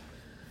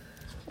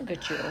 Look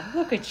at you.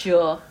 Look at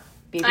you.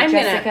 Baby I'm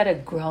Jessica to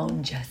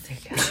grown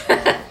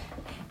Jessica.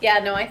 Yeah,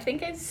 no, I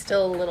think it's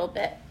still a little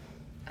bit.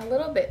 I'm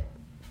not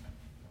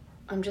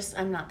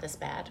this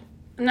bad.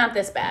 I'm not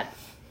this bad.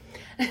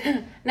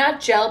 Not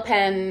gel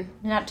pen.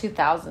 Not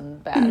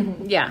 2000 bad.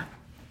 Yeah.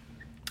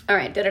 All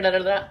right.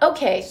 Da-da-da-da-da.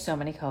 Okay. So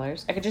many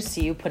colors. I could just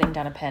see you putting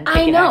down a pen.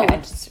 I know.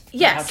 And just,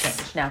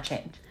 yes. Now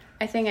change.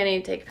 I think I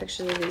need to take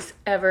pictures of these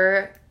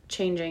ever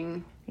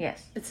changing.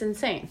 Yes. It's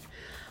insane.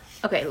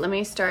 Okay, let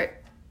me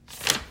start.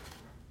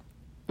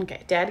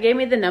 Okay, Dad gave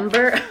me the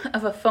number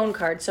of a phone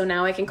card, so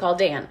now I can call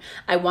Dan.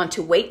 I want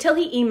to wait till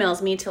he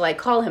emails me till I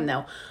call him,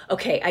 though.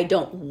 Okay, I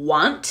don't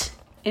want,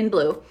 in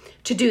blue,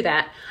 to do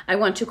that. I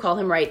want to call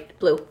him right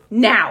blue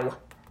now.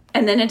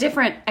 And then a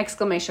different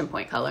exclamation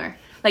point color.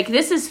 Like,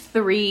 this is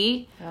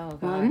 3. Oh,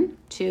 God. 1,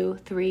 2,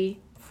 3,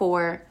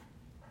 4,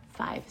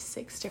 5,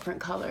 6 different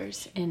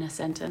colors in a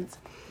sentence.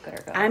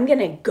 I'm going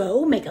to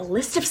go make a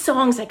list of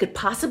songs I could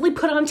possibly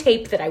put on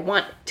tape that I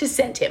want to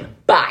send him.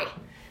 Bye.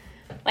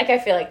 Like, I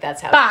feel like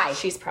that's how Bye.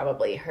 She's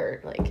probably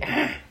hurt. Like,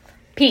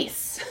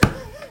 peace.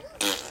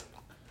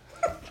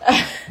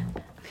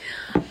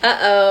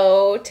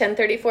 Uh-oh.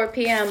 10:34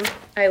 p.m.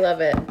 I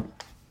love it.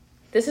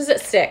 This is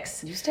at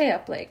 6. You stay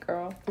up late,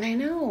 girl. I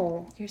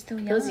know. You're still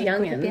young. Those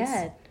youngins. Go to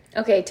bed.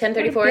 Okay,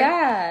 10:34.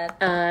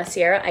 Yeah.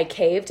 Sierra, I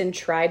caved and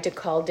tried to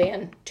call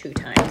Dan 2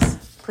 times.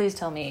 Please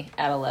tell me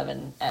at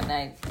 11 at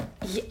night.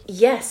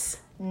 Yes.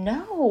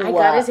 No. I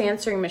got his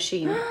answering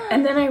machine.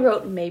 And then I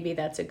wrote, maybe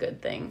that's a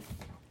good thing.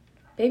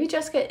 Baby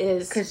Jessica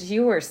is... Because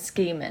you were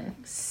scheming.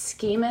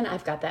 Scheming.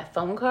 I've got that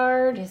phone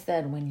card. He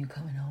said, when you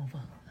coming over?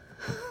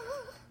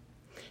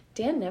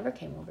 Dan never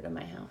came over to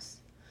my house,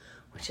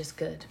 which is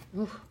good.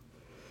 Oof.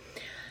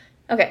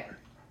 Okay.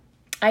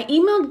 I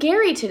emailed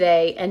Gary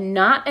today, and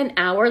not an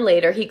hour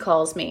later, he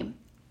calls me.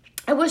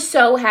 I was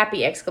so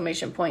happy,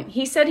 exclamation point.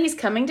 He said he's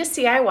coming to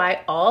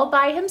CIY all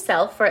by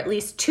himself for at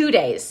least 2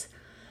 days.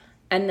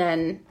 And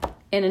then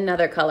in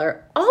another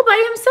color, all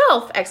by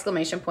himself,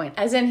 exclamation point.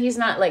 As in he's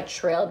not like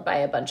trailed by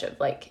a bunch of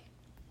like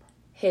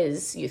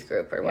his youth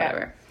group or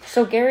whatever. Yeah.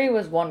 So Gary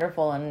was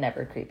wonderful and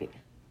never creepy.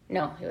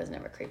 No, he was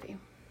never creepy.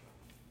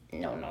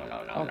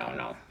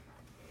 No.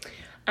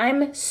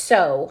 I'm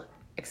so,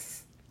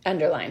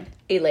 underline,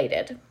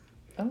 elated.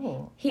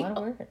 Oh, what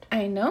a word.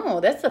 I know.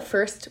 That's the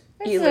first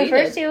elated. That's the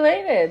first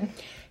elated.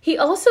 He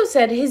also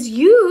said his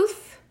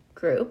youth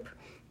group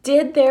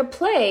did their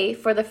play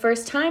for the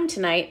first time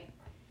tonight.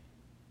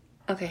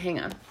 Okay, hang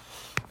on.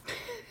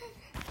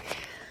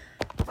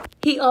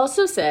 He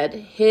also said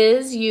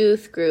his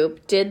youth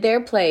group did their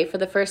play for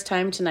the first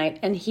time tonight,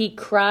 and he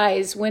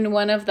cries when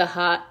one of the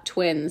hot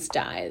twins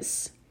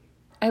dies.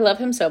 I love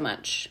him so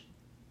much.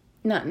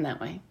 Not in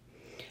that way.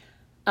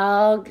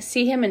 I'll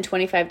see him in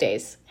 25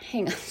 days.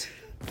 Hang on.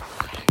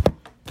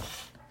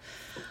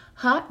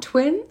 Hot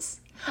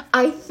twins?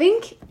 I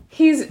think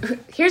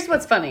here's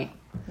what's funny.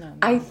 No.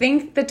 I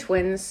think the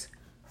twins,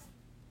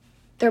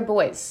 they're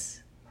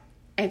boys.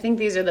 I think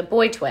these are the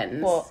boy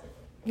twins. Well,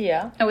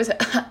 yeah.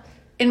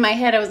 In my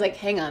head, I was like,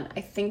 hang on.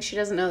 I think she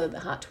doesn't know that the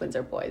hot twins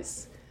are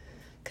boys.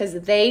 Because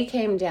they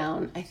came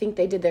down, I think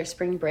they did their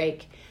spring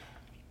break,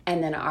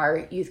 and then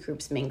our youth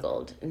groups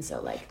mingled. And so,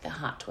 like, the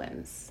hot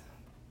twins,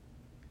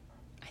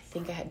 I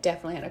think I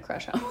definitely had a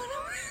crush on one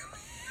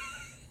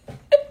of them.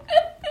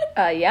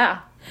 Yeah.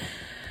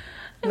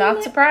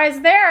 Not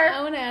surprised there.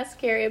 I want to ask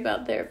Carrie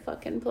about their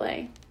fucking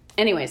play.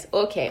 Anyways,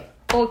 okay.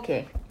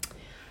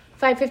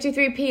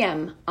 5:53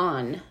 p.m.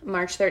 on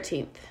March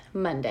 13th,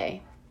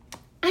 Monday.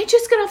 I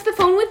just got off the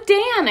phone with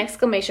Dan,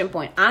 exclamation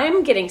point.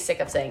 I'm getting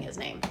sick of saying his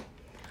name.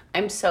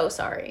 I'm so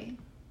sorry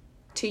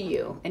to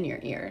you and your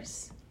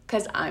ears,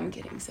 because I'm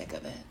getting sick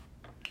of it.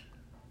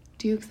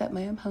 Do you accept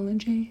my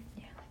apology?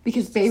 Yeah.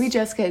 Because baby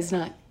Jessica is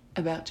not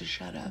about to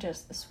shut up.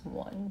 Just this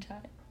one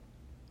time.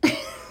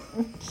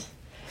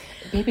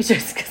 Baby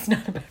Jessica's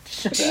not about to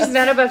shut up. She's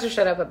not about to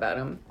shut up about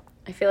him.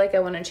 I feel like I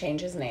want to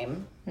change his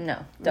name.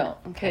 No, don't.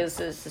 Okay. Because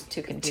this is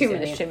too confusing.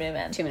 There's too many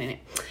men. Too many men.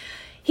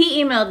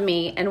 He emailed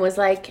me and was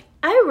like,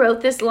 I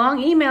wrote this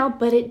long email,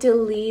 but it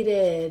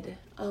deleted.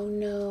 Oh,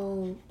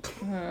 no.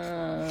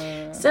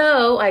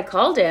 So I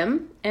called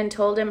him and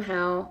told him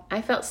how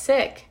I felt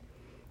sick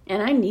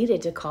and I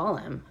needed to call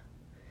him.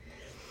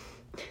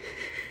 What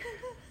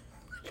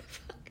the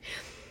fuck?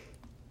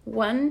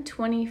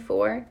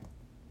 124?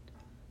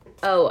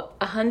 Oh,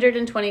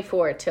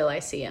 124 till I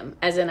see him.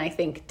 As in, I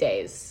think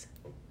days.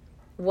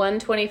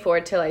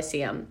 124 till I see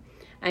him.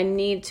 I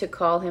need to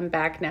call him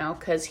back now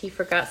because he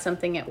forgot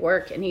something at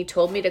work and he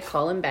told me to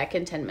call him back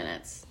in 10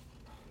 minutes.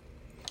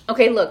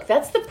 Okay, look,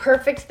 that's the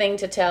perfect thing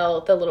to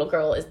tell the little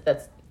girl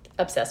that's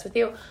obsessed with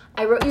you.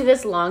 I wrote you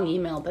this long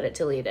email, but it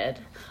deleted.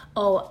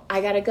 Oh,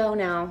 I gotta go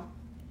now.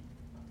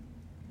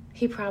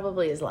 He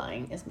probably is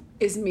lying,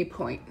 is me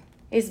point.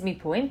 Is me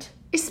point?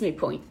 Is me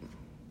point.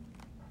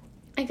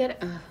 I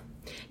gotta...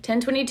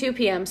 10:22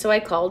 p.m. So I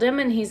called him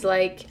and he's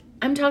like,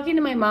 I'm talking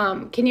to my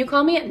mom. Can you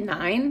call me at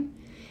 9?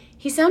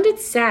 He sounded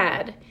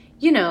sad,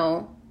 you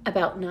know,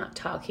 about not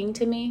talking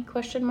to me, ?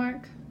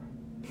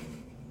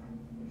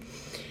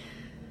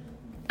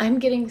 I'm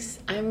getting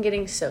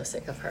so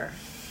sick of her.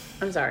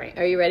 I'm sorry.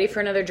 Are you ready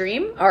for another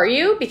dream? Are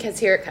you? Because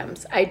here it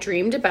comes. I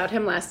dreamed about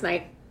him last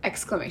night, !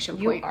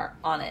 You are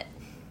on it.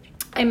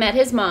 I met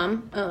his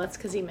mom. Oh, that's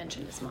because he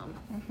mentioned his mom.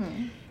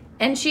 Mm-hmm.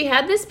 And she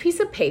had this piece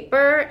of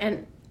paper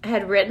and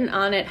had written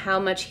on it how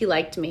much he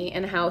liked me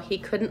and how he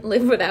couldn't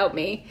live without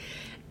me.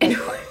 And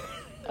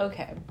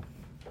Okay.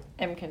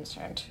 I'm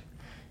concerned.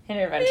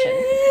 Intervention.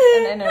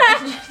 An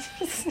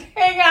intervention.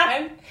 hang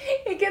on.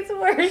 It gets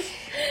worse.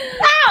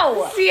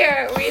 Ow!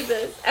 Sierra, read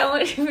this. I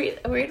want you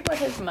to read about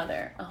his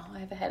mother. Oh, I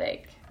have a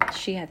headache.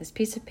 She had this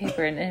piece of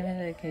paper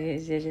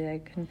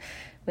and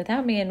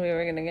without me, and we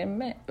were gonna get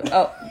married.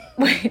 Oh,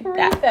 wait,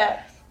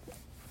 that.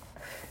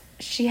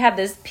 She had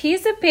this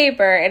piece of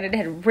paper and it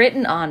had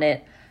written on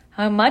it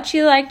how much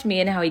he liked me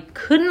and how he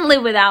couldn't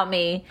live without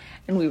me,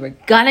 and we were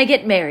gonna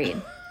get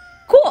married.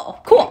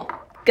 Cool.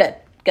 Good.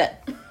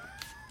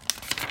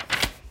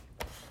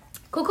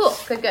 Cool.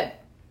 Good.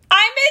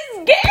 I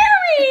miss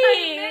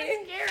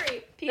Gary!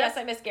 Gary. P.S.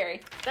 I miss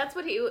Gary. That's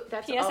what he...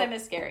 P.S. I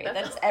miss Gary.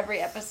 That's every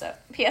episode.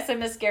 P.S. I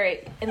miss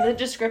Gary. In the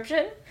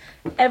description,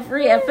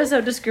 every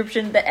episode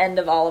description, the end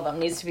of all of them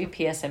needs to be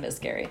P.S. I miss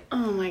Gary.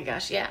 Oh my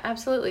gosh, yeah,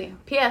 absolutely.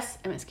 P.S.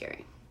 I miss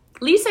Gary.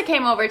 Lisa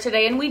came over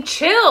today and we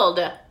chilled.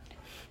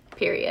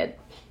 Period.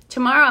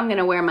 Tomorrow I'm going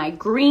to wear my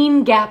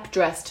green Gap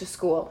dress to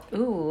school.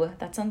 Ooh,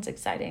 that sounds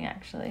exciting,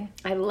 actually.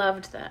 I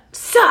loved that.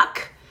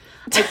 Suck!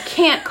 I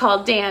can't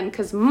call Dan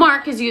because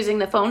Mark is using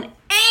the phone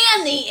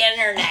and the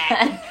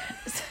internet.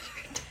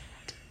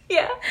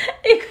 Yeah,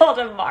 you called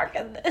him Mark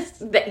in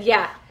this.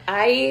 Yeah,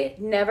 I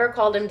never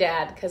called him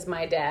Dad because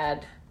my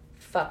dad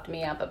fucked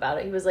me up about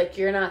it. He was like,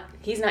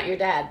 he's not your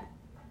dad.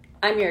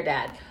 I'm your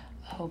dad.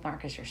 Oh,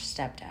 Mark is your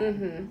stepdad.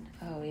 Mm-hmm.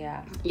 Oh,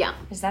 yeah. Yeah.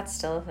 Is that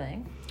still a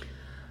thing?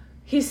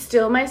 He's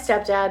still my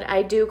stepdad.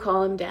 I do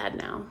call him Dad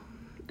now.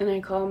 And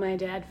I call my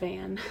dad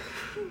Van.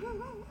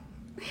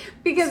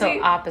 Because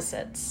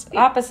opposites.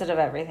 Opposite of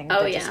everything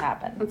that just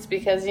happened. It's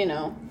because,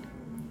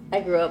 I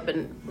grew up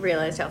and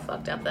realized how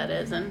fucked up that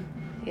is. And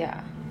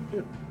yeah.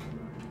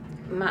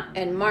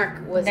 And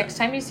Mark was... Next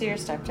time you see your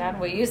stepdad,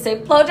 will you say,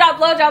 blowjob?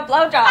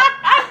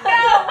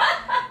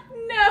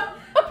 No.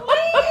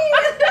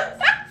 Please.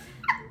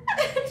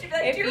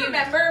 If Do you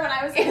remember when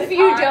I was in the If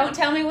you car? don't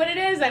tell me what it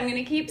is, I'm going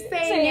to keep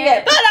saying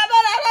it. it.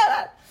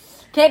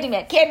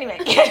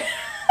 Candyman.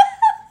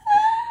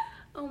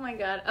 Oh my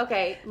God.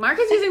 Okay. Mark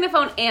is using the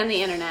phone and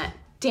the internet.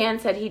 Dan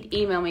said he'd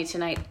email me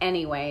tonight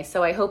anyway,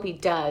 so I hope he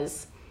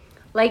does.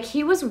 Like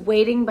he was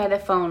waiting by the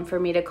phone for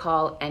me to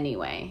call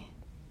anyway.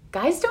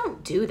 Guys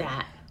don't do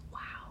that. Wow.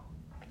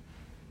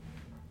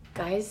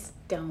 Guys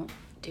don't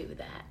do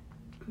that.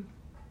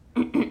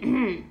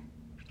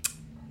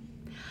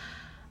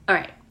 All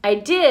right. I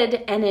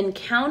did an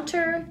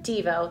encounter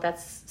devo.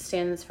 That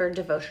stands for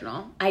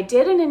devotional. I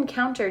did an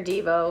encounter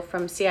devo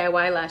from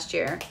CIY last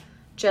year,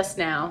 just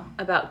now,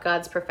 about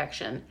God's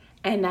perfection,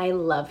 and I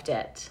loved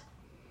it.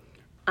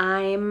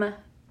 I'm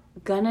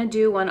gonna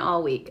do one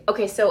all week.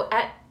 Okay, so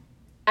at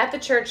the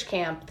church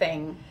camp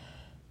thing,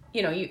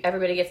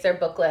 everybody gets their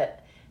booklet,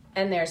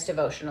 and there's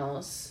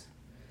devotionals.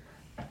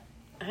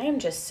 I am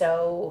just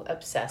so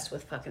obsessed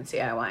with fucking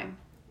CIY.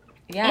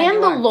 Yeah,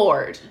 and the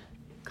Lord,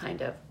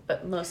 kind of,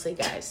 but mostly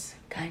guys.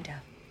 Kind of.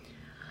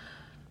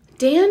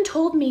 Dan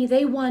told me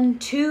they won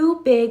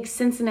 2 big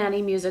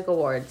Cincinnati Music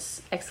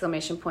Awards! !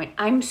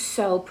 I'm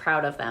so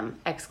proud of them! !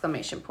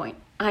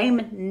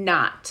 I'm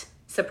not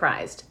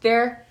surprised.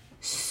 They're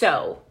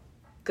so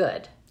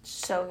good.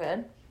 So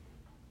good.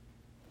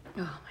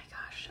 Oh my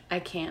gosh. I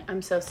can't.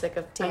 I'm so sick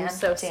of Dan, I'm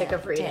so sick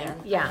of reading.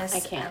 Dan, Yeah, I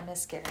can't. I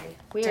miss Gary.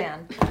 Weird.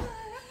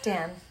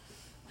 Dan,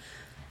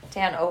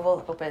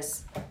 Oval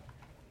Opus.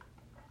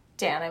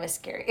 Dan, I miss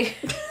Gary.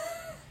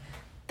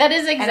 That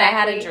is exactly. And I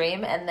had a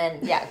dream, and then,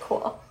 yeah,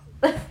 cool.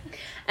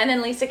 And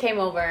then Lisa came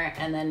over,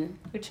 and then...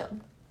 We chilled.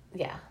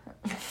 Yeah.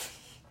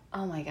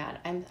 Oh my God.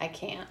 I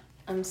can't.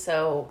 I'm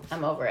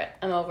over it.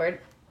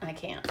 I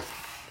can't.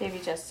 Baby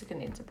Jessica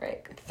needs a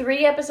break.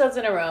 3 episodes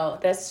in a row.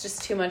 That's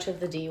just too much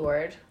of the D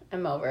word.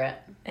 I'm over it.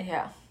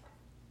 Yeah.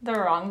 The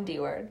wrong D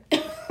word.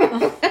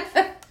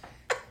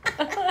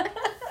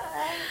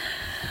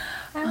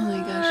 Oh my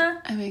gosh.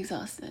 I'm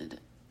exhausted.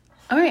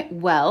 All right.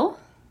 Well,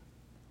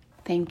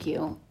 thank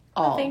you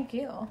all. Oh, thank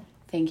you.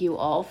 Thank you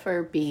all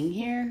for being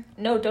here.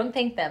 No, don't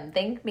thank them.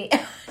 Thank me.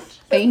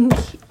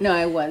 No,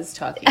 I was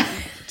talking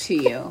to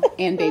you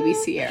and baby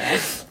Sierra.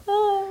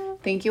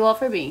 Thank you all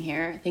for being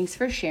here. Thanks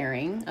for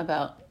sharing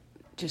about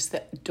just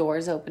the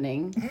doors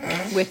opening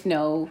with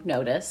no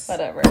notice.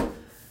 Whatever.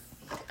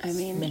 I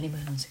mean, many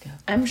moons ago.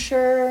 I'm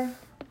sure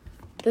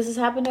this has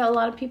happened to a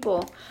lot of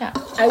people. Yeah.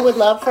 I would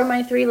love for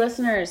my 3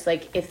 listeners,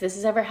 like, if this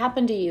has ever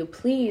happened to you,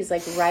 please,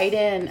 like, write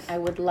in. I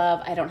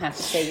don't have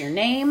to say your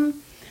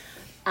name.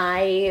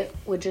 I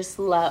just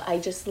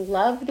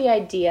love the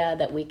idea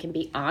that we can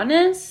be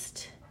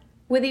honest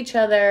with each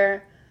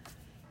other,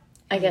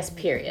 I guess,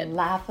 period.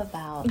 Laugh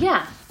about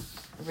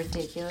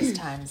ridiculous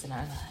times in our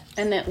lives.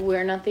 And that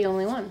we're not the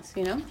only ones,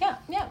 Yeah.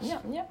 Yeah.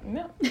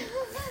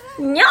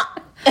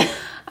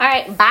 All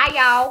right, bye,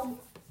 y'all.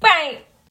 Bye.